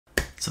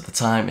So the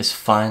time is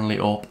finally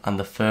up and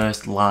the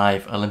first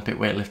live Olympic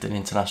weightlifting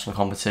international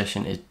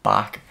competition is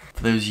back.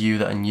 For those of you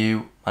that are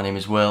new, my name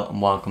is Will and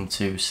welcome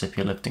to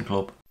CIPIA Lifting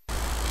Club.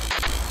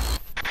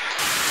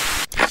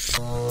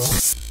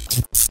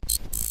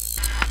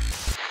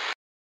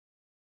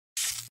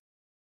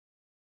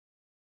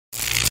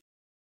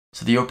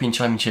 So the European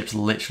Championships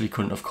literally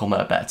couldn't have come at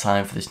a better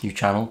time for this new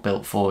channel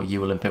built for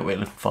you Olympic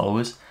weightlifting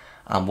followers,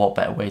 and what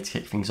better way to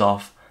kick things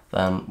off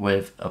than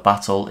with a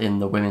battle in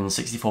the women's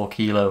 64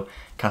 kilo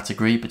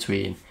category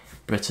between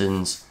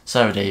Britain's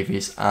Sarah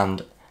Davies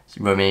and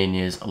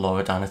Romania's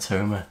Loredana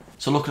Toma.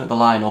 So looking at the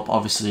lineup,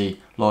 obviously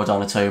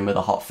Loredana Toma,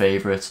 the hot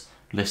favourite,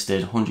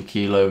 listed 100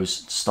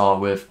 kilos to start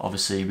with.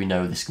 Obviously we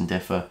know this can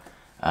differ,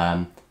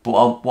 but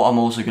what I'm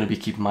also going to be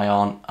keeping my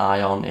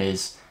eye on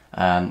is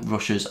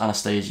Russia's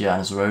Anastasia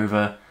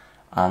Anazarova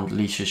and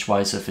Lisa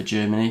Schweizer for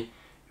Germany,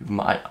 who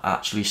might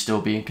actually still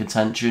be in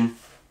contention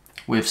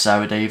with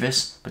Sarah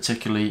Davies,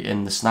 particularly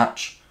in the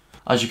snatch.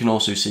 As you can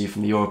also see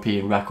from the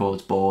European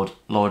Records Board,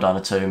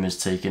 Loredana Toma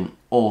has taken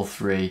all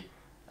three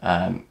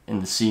in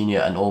the senior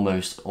and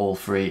almost all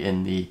three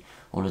in the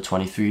under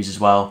 23s as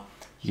well.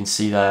 You can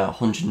see there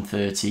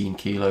 113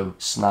 kilo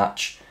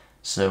snatch,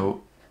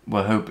 so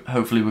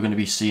hopefully we're going to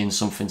be seeing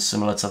something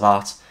similar to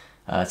that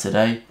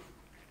today.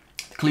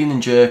 The clean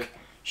and jerk,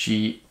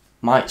 she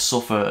might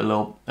suffer a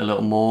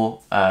little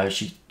more.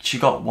 She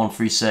got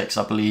 136,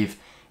 I believe,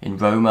 in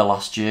Roma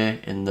last year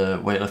in the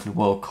Weightlifting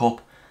World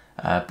Cup,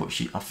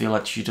 but I feel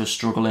like she does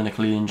struggle in a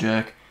clean and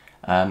jerk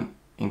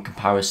in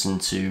comparison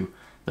to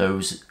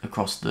those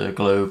across the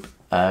globe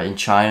in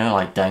China,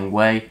 like Deng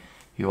Wei,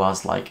 who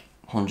has like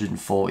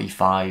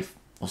 145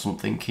 or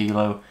something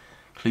kilo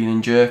clean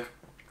and jerk.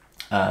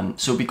 So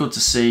it'll be good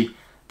to see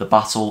the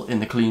battle in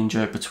the clean and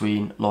jerk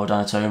between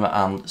Loredana Toma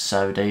and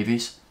Sarah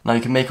Davies. Now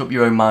you can make up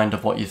your own mind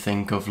of what you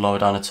think of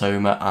Loredana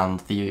Toma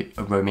and the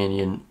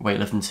Romanian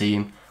weightlifting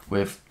team,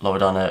 with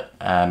Loredana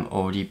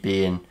already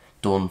being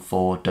done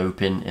for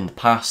doping in the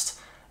past,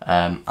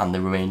 and the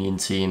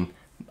Romanian team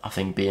I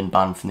think being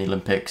banned from the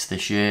Olympics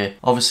this year.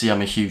 Obviously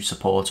I'm a huge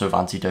supporter of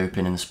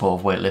anti-doping in the sport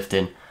of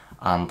weightlifting,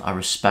 and I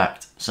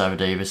respect Sarah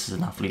Davies as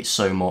an athlete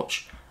so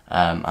much,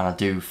 and I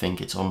do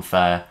think it's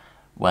unfair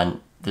when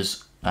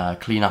there's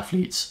clean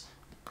athletes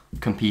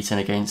competing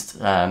against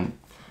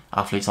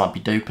athletes that might be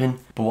doping.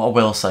 But what I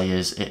will say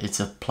is it's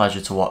a pleasure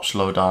to watch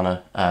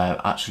Loredana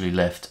actually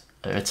lift.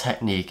 Her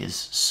technique is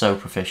so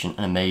proficient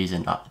and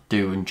amazing. I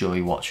do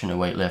enjoy watching her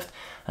weightlift,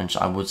 and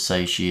I would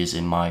say she is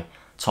in my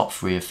top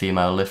 3 of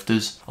female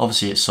lifters.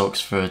 Obviously it sucks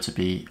for her to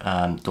be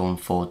done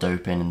for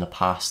doping in the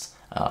past.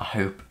 I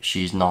hope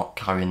she's not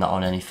carrying that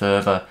on any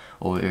further,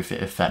 or if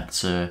it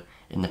affects her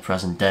in the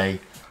present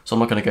day. So I'm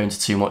not going to go into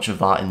too much of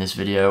that in this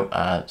video,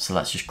 so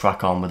let's just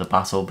crack on with the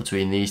battle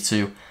between these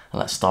two, and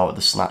let's start with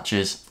the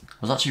snatches. I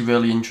was actually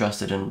really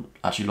interested and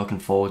actually looking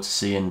forward to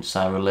seeing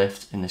Sarah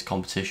lift in this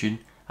competition.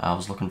 I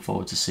was looking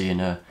forward to seeing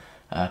her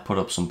put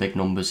up some big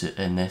numbers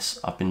in this.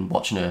 I've been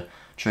watching her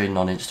training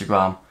on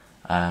Instagram.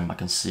 I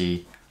can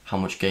see how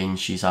much gains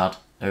she's had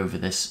over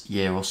this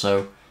year or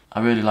so.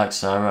 I really like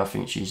Sarah. I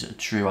think she's a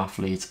true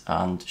athlete,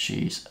 and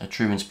she's a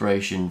true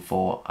inspiration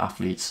for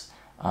athletes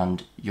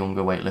and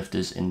younger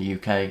weightlifters in the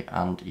UK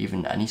and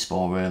even any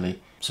sport really.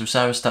 So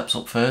Sarah steps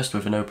up first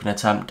with an open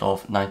attempt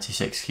of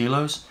 96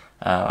 kilos.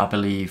 I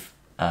believe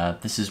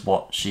this is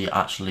what she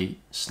actually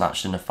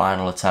snatched in the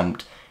final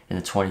attempt in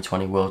the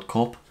 2020 World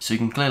Cup. So you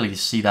can clearly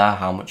see there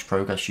how much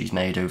progress she's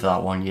made over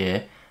that 1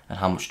 year and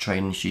how much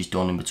training she's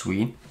done in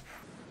between.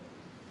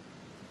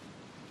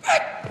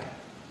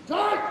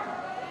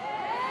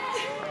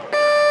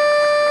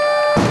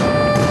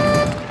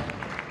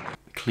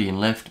 Clean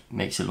lift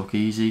makes it look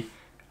easy.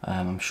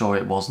 I'm sure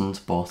it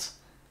wasn't, but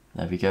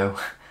there we go.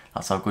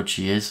 That's how good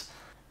she is.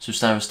 So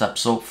Sarah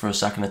steps up for a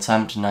second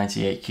attempt,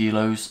 98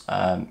 kilos.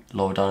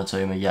 Loredana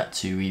Toma yet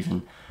to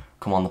even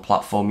come on the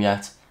platform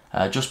yet.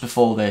 Just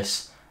before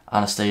this,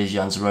 Anastasia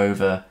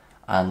Anazarova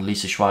and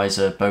Lisa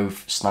Schweizer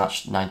both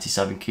snatched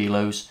 97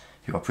 kilos,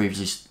 who I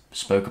previously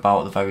spoke about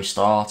at the very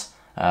start.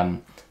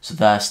 So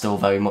they're still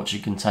very much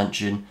in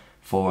contention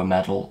for a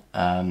medal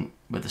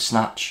with the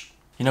snatch.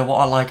 You know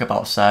what I like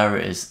about Sarah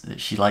is that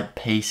she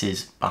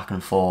paces back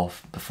and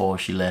forth before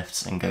she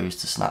lifts and goes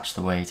to snatch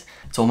the weight.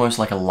 It's almost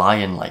like a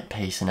lion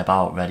pacing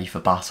about ready for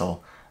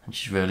battle, and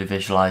she's really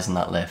visualising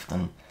that lift,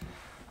 and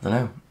I don't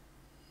know,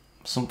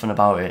 something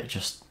about it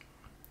just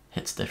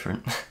hits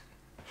different.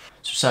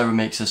 So Sarah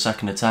makes her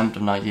second attempt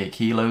of 98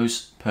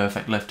 kilos,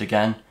 perfect lift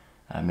again,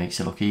 makes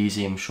it look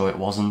easy. I'm sure it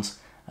wasn't.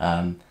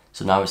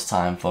 So now it's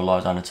time for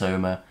Loredana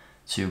Toma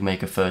to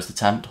make her first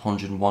attempt,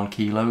 101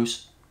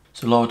 kilos.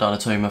 So Loredana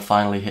Toma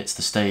finally hits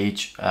the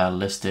stage,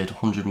 listed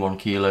 101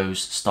 kilos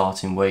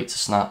starting weight to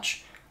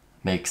snatch,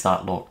 makes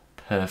that look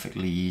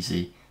perfectly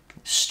easy,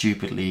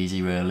 stupidly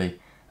easy really.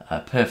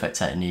 Perfect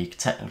technique,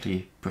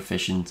 technically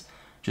proficient,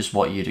 just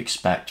what you'd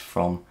expect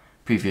from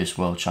previous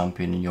world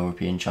champion and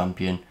European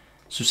champion.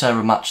 So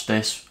Sarah matched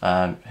this,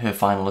 her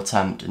final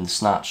attempt in the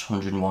snatch,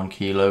 101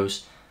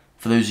 kilos.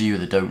 For those of you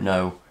that don't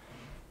know,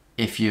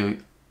 if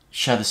you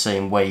share the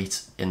same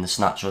weight in the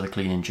snatch or the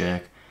clean and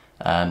jerk,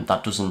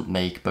 that doesn't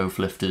make both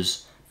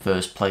lifters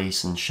first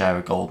place and share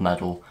a gold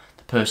medal.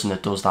 The person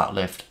that does that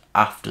lift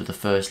after the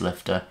first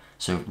lifter,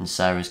 so in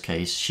Sarah's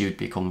case, she would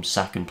become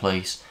second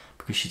place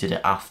because she did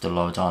it after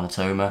Loredana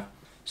Toma.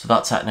 So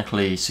that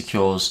technically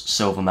secures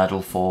silver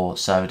medal for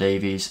Sarah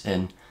Davies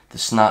in the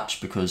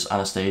snatch, because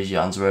Anastasia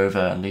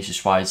Anzarova and Lisa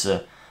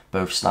Schweitzer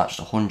both snatched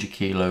 100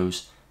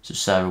 kilos, so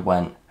Sarah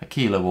went a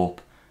kilo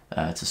up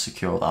to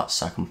secure that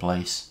second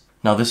place.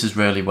 Now this is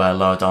really where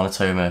Loredana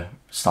Toma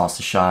starts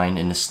to shine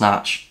in the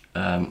snatch.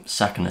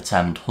 Second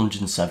attempt,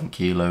 107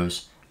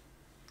 kilos,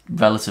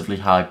 relatively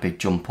high big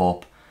jump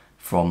up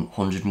from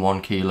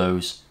 101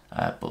 kilos,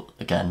 but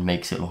again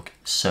makes it look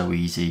so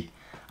easy.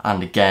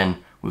 And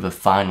again with a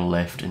final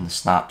lift in the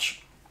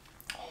snatch,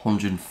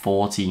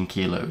 114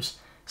 kilos,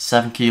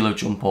 7 kilo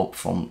jump up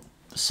from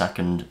the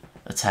second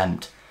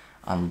attempt,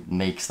 and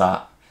makes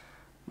that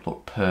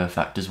look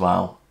perfect as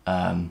well.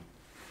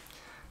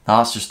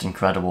 That's just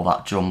incredible,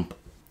 that jump.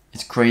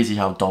 It's crazy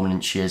how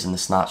dominant she is in the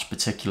snatch,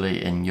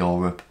 particularly in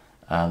Europe.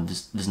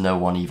 There's no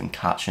one even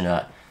catching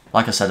her.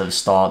 Like I said at the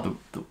start,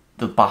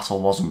 the battle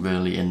wasn't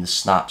really in the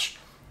snatch.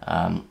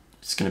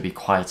 It's going to be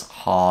quite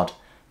hard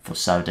for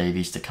Sarah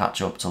Davies to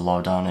catch up to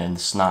Loredana in the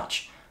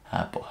snatch,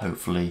 but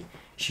hopefully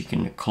she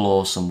can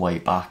claw some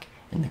weight back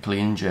in the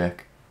clean and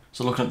jerk.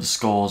 So looking at the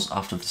scores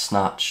after the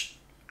snatch,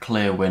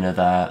 clear winner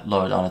there,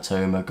 Loredana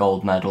Toma,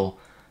 gold medal,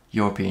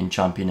 European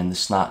champion in the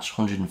snatch,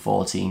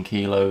 114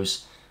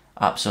 kilos,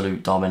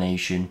 absolute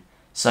domination.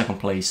 Second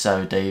place,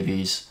 Sarah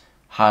Davies,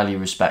 highly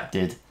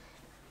respected,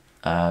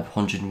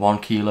 101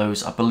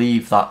 kilos. I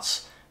believe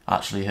that's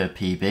actually her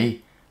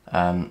PB,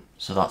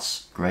 so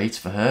that's great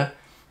for her.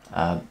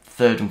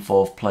 Third and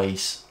fourth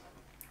place,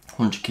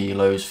 100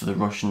 kilos for the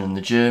Russian and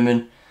the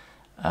German.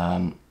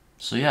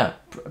 So yeah,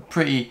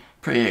 pretty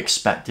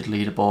expected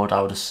leaderboard,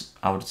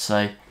 I would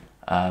say,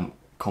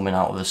 coming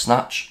out of the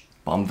snatch.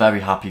 But I'm very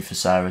happy for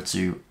Sarah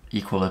to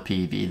equal her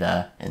PB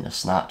there in the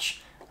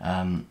snatch.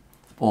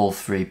 All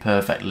three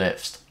perfect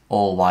lifts,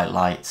 all white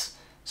lights,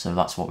 so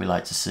that's what we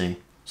like to see.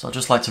 So I'd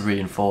just like to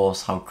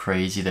reinforce how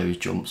crazy those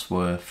jumps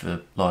were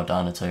for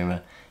Loredana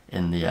Toma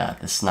in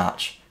the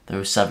snatch.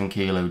 Those 7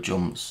 kilo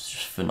jumps,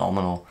 just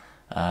phenomenal.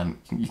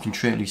 You can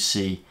truly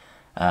see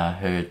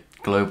her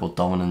global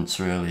dominance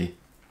really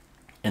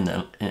in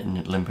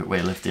Olympic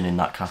weightlifting in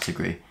that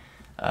category.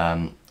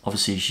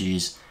 Obviously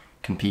she's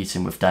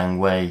competing with Deng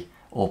Wei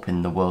up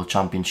in the World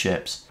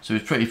Championships, so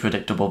it was pretty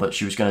predictable that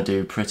she was going to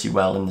do pretty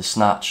well in the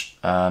snatch.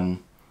 I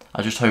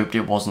just hoped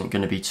it wasn't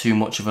going to be too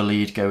much of a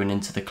lead going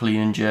into the clean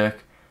and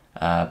jerk,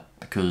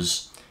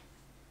 because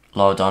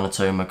Loredana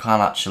Toma can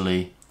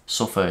actually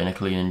suffer in a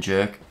clean and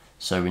jerk.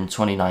 So in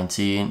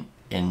 2019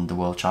 in the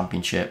World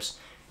Championships,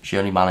 she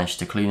only managed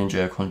to clean and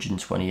jerk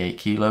 128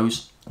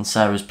 kilos, and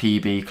Sarah's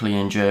PB clean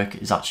and jerk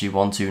is actually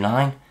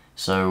 129.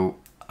 So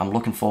I'm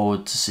looking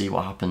forward to see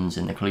what happens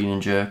in the clean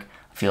and jerk.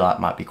 I feel like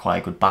it might be quite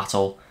a good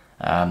battle,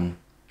 but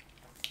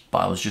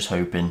I was just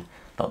hoping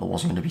that there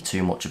wasn't going to be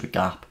too much of a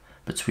gap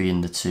between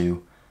the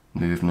two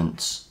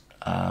movements,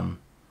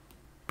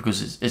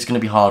 because it's going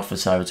to be hard for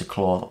Sarah to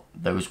claw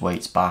those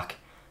weights back,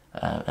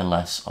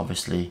 unless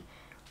obviously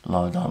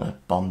Loredana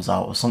bombs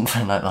out or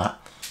something like that.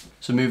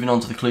 So moving on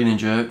to the clean and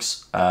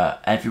jerks,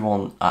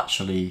 everyone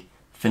actually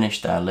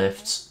finished their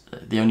lifts.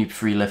 The only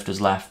 3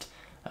 lifters left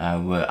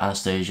were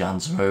Anastasia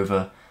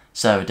Anzarova,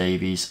 Sarah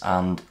Davies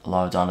and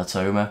Loredana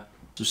Toma.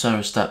 So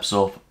Sarah steps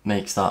up,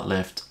 makes that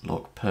lift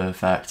look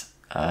perfect.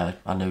 I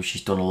know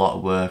she's done a lot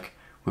of work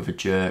with her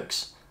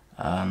jerks,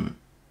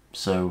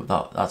 so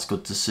that's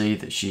good to see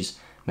that she's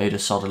made a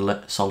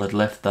solid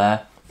lift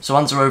there. So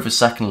Anzarova's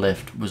second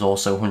lift was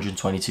also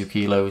 122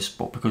 kilos,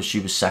 but because she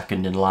was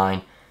second in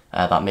line,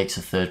 that makes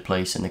her third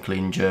place in the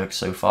clean and jerk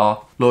so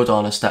far.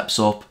 Loredana steps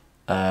up,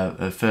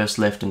 her first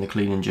lift in the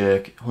clean and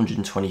jerk,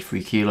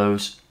 123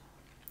 kilos.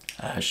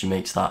 She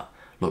makes that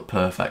look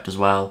perfect as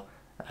well.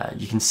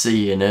 You can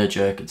see in her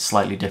jerk it's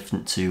slightly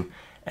different to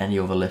any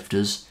other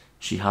lifters.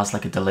 She has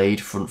like a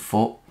delayed front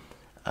foot.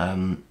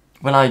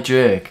 When I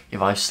jerk,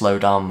 if I slow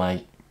down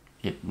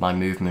my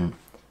movement,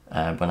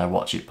 when I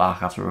watch it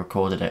back after I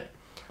recorded it,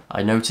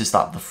 I notice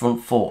that the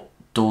front foot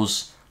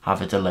does have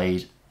a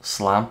delayed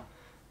slam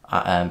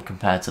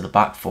compared to the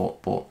back foot,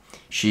 but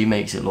she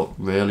makes it look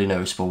really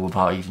noticeable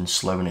without even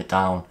slowing it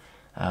down.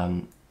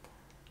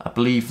 I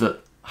believe that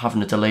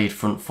having a delayed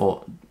front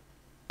foot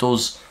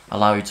does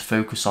allow you to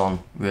focus on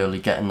really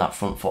getting that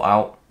front foot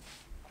out,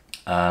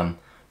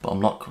 but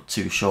I'm not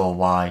too sure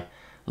why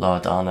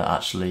Loredana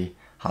actually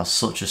has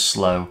such a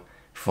slow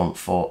front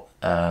foot.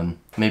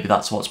 Maybe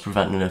that's what's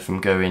preventing her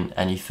from going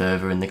any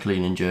further in the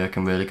clean and jerk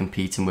and really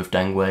competing with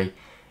Deng Wei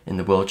in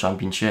the World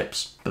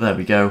Championships. But there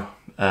we go,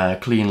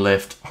 clean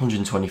lift,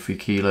 123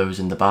 kilos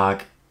in the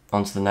bag,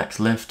 onto the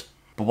next lift.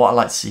 But what I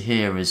like to see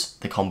here is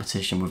the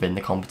competition within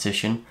the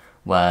competition,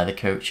 where the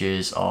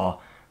coaches are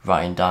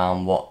writing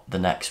down what the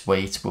next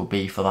weight will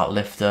be for that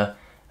lifter.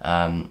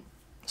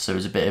 So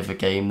there's a bit of a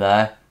game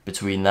there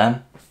between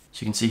them. So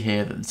you can see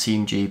here that the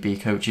Team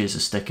GB coaches are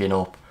sticking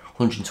up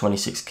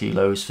 126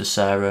 kilos for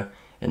Sarah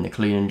in the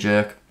clean and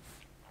jerk.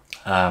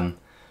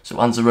 So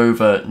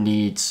Anzarova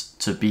needs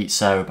to beat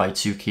Sarah by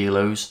 2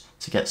 kilos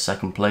to get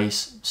second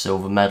place,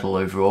 silver medal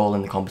overall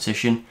in the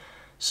competition.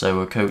 So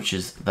her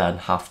coaches then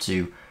have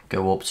to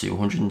go up to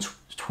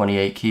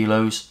 128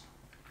 kilos,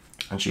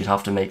 and she'd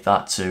have to make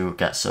that to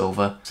get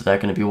silver. So they're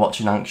going to be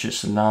watching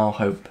anxiously now,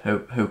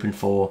 hoping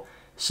for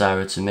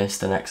Sarah to miss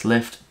the next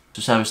lift.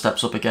 So Sarah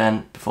steps up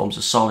again, performs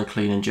a solid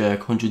clean and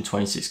jerk,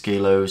 126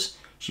 kilos.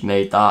 She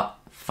made that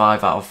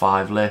 5 out of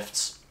 5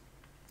 lifts.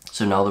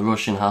 So now the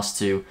Russian has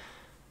to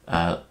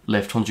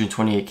lift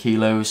 128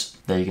 kilos.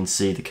 There you can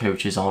see the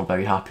coaches aren't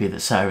very happy that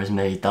Sarah's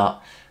made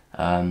that.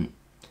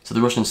 So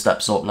the Russian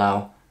steps up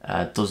now,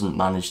 doesn't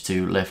manage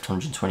to lift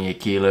 128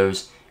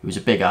 kilos. It was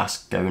a big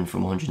ask going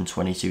from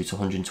 122 to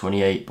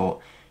 128, but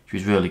she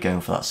was really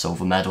going for that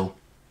silver medal.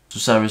 So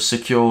Sarah's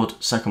secured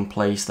second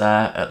place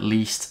there, at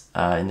least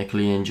in the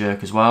clean and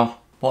jerk as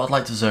well. What I'd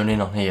like to zone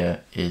in on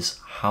here is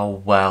how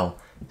well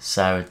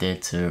Sarah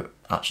did to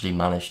actually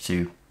manage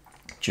to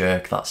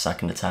jerk that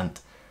second attempt.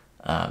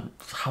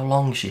 How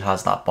long she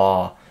has that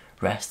bar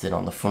resting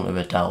on the front of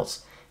her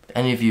delts. If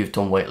any of you have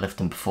done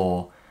weightlifting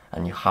before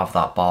and you have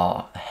that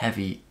bar, a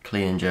heavy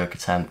clean and jerk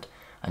attempt,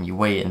 and you're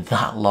waiting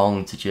that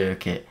long to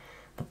jerk it,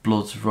 the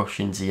blood's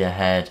rushing to your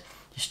head,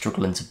 you're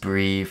struggling to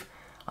breathe.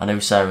 I know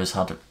Sarah's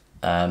had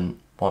one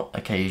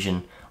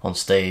occasion on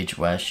stage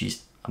where she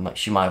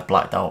might have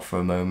blacked out for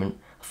a moment.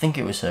 I think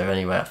it was her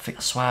anyway. I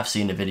swear I've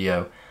seen a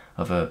video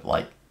of her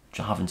like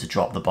having to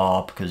drop the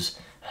bar because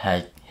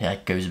her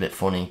head goes a bit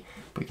funny.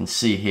 But you can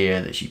see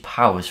here that she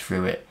powers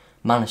through it,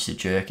 managed to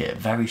jerk it, a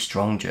very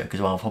strong jerk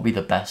as well, probably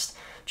the best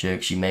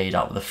jerk she made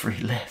out of the 3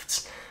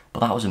 lifts.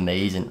 But that was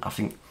amazing. I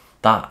think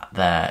that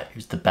there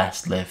was the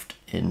best lift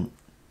in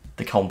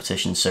the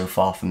competition so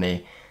far for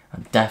me,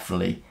 and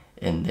definitely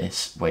in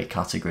this weight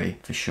category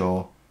for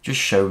sure. Just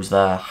shows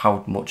there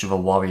how much of a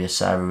warrior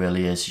Sarah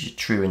really is. She's a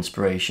true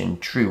inspiration,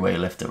 true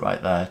weightlifter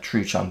right there,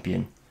 true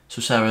champion.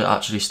 So Sarah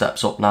actually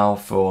steps up now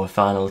for a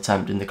final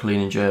attempt in the clean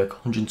and jerk,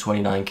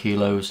 129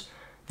 kilos.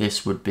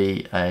 This would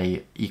be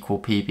a equal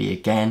PB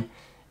again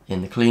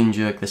in the clean and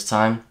jerk this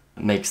time.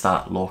 It makes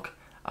that look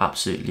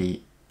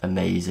absolutely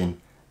amazing.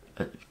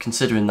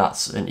 Considering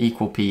that's an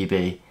equal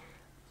PB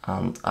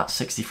and at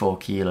 64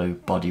 kilo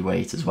body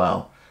weight as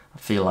well. I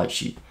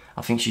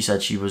think she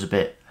said she was a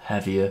bit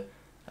heavier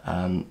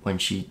when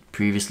she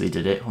previously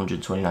did it,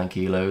 129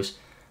 kilos.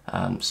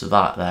 So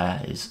that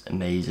there is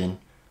amazing.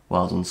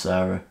 Well done,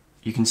 Sarah.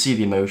 You can see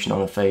the emotion on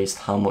her face,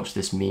 how much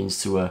this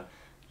means to her.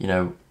 You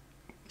know,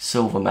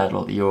 silver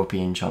medal at the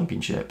European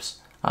Championships.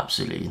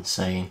 Absolutely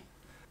insane.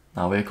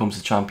 Now here comes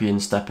the champion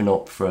stepping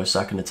up for a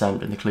second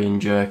attempt in the clean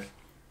and jerk.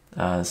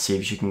 See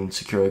if she can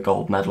secure a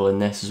gold medal in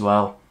this as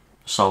well.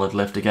 Solid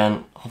lift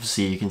again.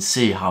 Obviously you can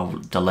see how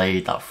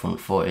delayed that front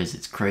foot is.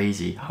 It's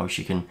crazy how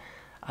she can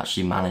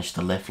actually manage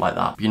to lift like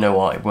that. But you know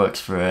what, it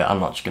works for her. I'm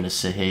not just going to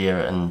sit here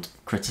and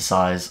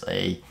criticise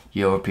a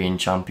European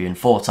champion,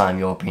 4-time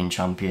European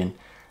champion.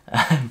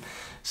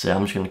 So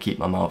I'm just going to keep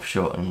my mouth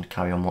shut and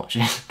carry on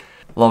watching.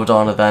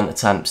 Loredana then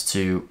attempts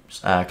to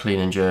clean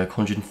and jerk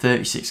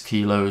 136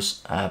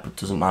 kilos, but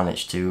doesn't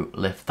manage to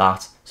lift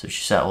that. So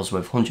she settles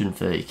with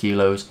 130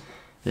 kilos.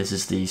 This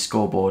is the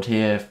scoreboard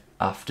here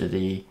after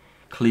the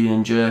clean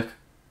and jerk.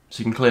 So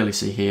you can clearly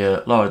see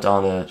here,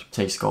 Loredana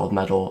takes the gold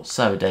medal,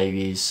 Sarah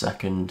Davies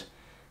second,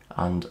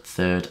 and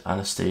third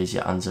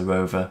Anastasia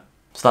Anzarova.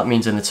 So that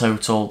means in the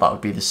total, that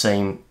would be the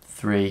same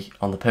 3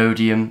 on the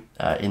podium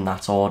in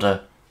that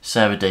order.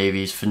 Sarah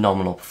Davies,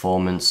 phenomenal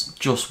performance,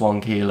 just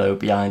 1 kilo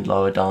behind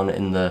Loredana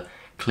in the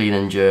clean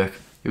and jerk.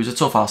 It was a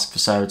tough ask for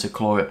Sarah to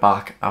claw it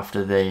back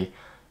after the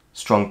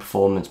strong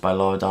performance by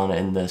Loredana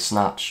in the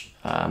snatch.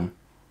 But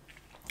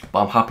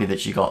I'm happy that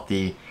she got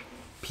the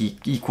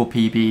equal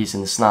PBs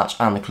in the snatch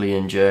and the clean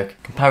and jerk.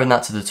 Comparing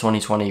that to the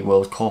 2020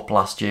 World Cup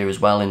last year as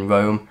well in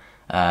Rome,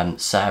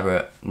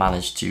 Sarah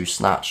managed to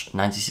snatch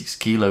 96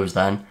 kilos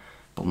then,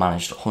 but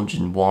managed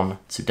 101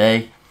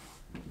 today.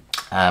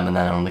 And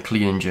then on the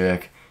clean and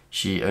jerk,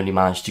 she only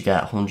managed to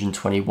get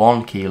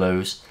 121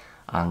 kilos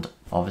and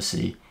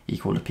obviously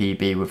equal to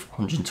PB with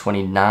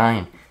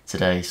 129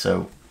 today.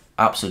 So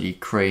absolutely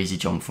crazy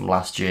jump from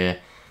last year.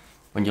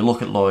 When you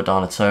look at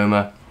Loredana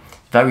Toma,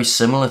 very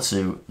similar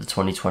to the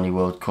 2020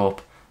 World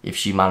Cup if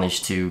she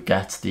managed to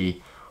get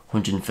the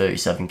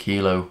 137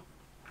 kilo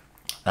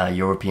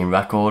European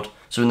record.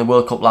 So in the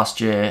World Cup last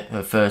year,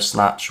 her first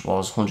snatch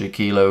was 100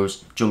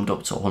 kilos, jumped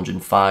up to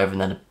 105 and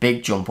then a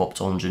big jump up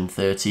to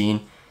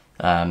 113.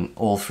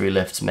 All 3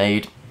 lifts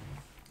made,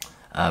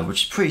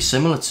 which is pretty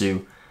similar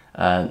to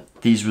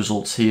these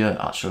results here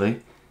actually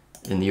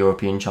in the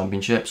European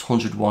Championships.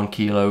 101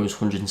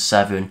 kilos,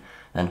 107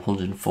 and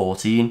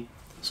 114,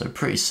 so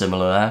pretty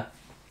similar there.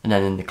 And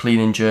then in the clean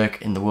and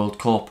jerk in the World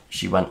Cup,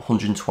 she went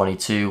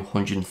 122,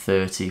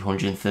 130,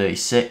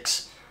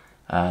 136,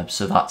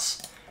 so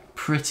that's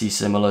pretty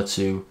similar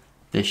to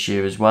this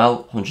year as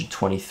well,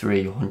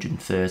 123,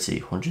 130,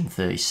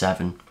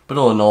 137. But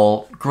all in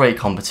all, great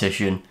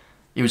competition.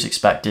 It was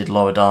expected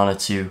Loredana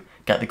to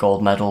get the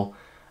gold medal,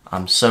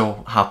 I'm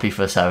so happy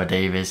for Sarah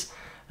Davies.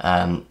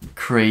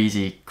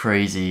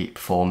 Crazy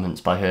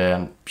performance by her.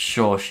 I'm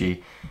sure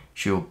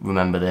she'll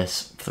remember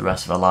this for the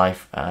rest of her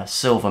life.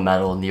 Silver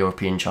medal in the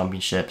European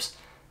Championships.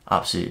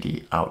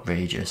 Absolutely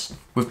outrageous.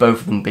 With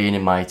both of them being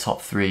in my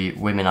top 3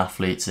 women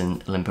athletes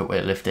in Olympic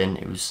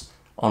weightlifting, it was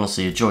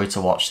honestly a joy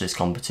to watch this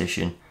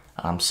competition.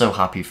 I'm so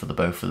happy for the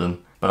both of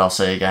them. But I'll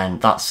say again,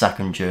 that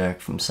second jerk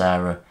from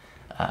Sarah,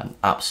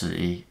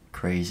 absolutely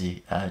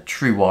crazy.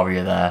 True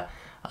warrior there,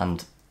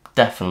 and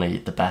definitely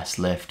the best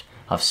lift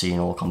I've seen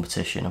all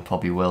competition, and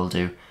probably will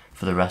do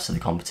for the rest of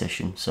the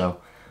competition.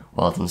 So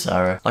well done,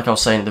 Sarah. Like I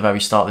was saying at the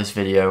very start of this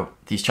video,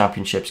 these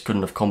championships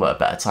couldn't have come at a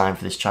better time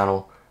for this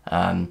channel.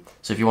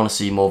 So if you want to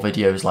see more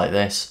videos like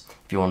this,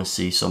 if you want to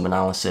see some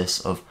analysis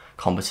of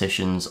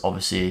competitions,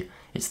 obviously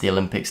it's the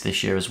Olympics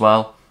this year as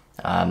well,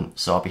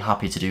 so I'll be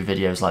happy to do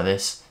videos like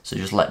this. So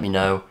just let me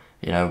know,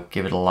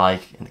 give it a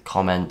like in the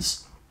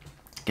comments,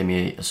 give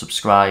me a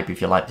subscribe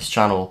if you like this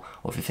channel,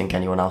 or if you think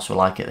anyone else will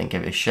like it, then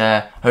give it a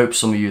share. Hope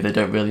some of you that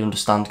don't really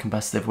understand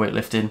competitive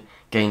weightlifting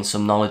gain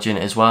some knowledge in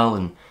it as well,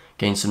 and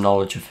gain some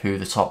knowledge of who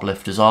the top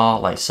lifters are,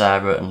 like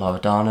Sarah and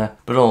Loredana.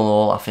 But all in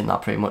all, I think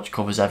that pretty much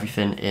covers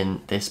everything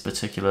in this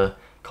particular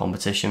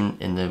competition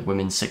in the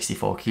women's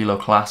 64 kilo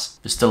class.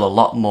 There's still a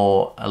lot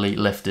more elite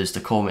lifters to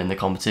come in the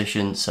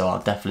competition, so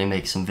I'll definitely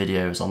make some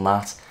videos on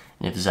that,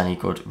 and if there's any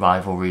good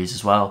rivalries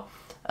as well.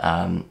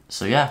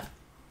 So yeah,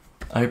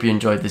 I hope you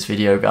enjoyed this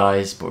video,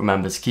 guys, but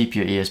remember to keep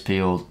your ears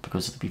peeled,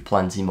 because there'll be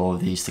plenty more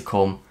of these to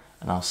come,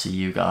 and I'll see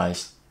you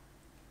guys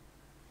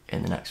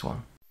in the next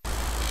one.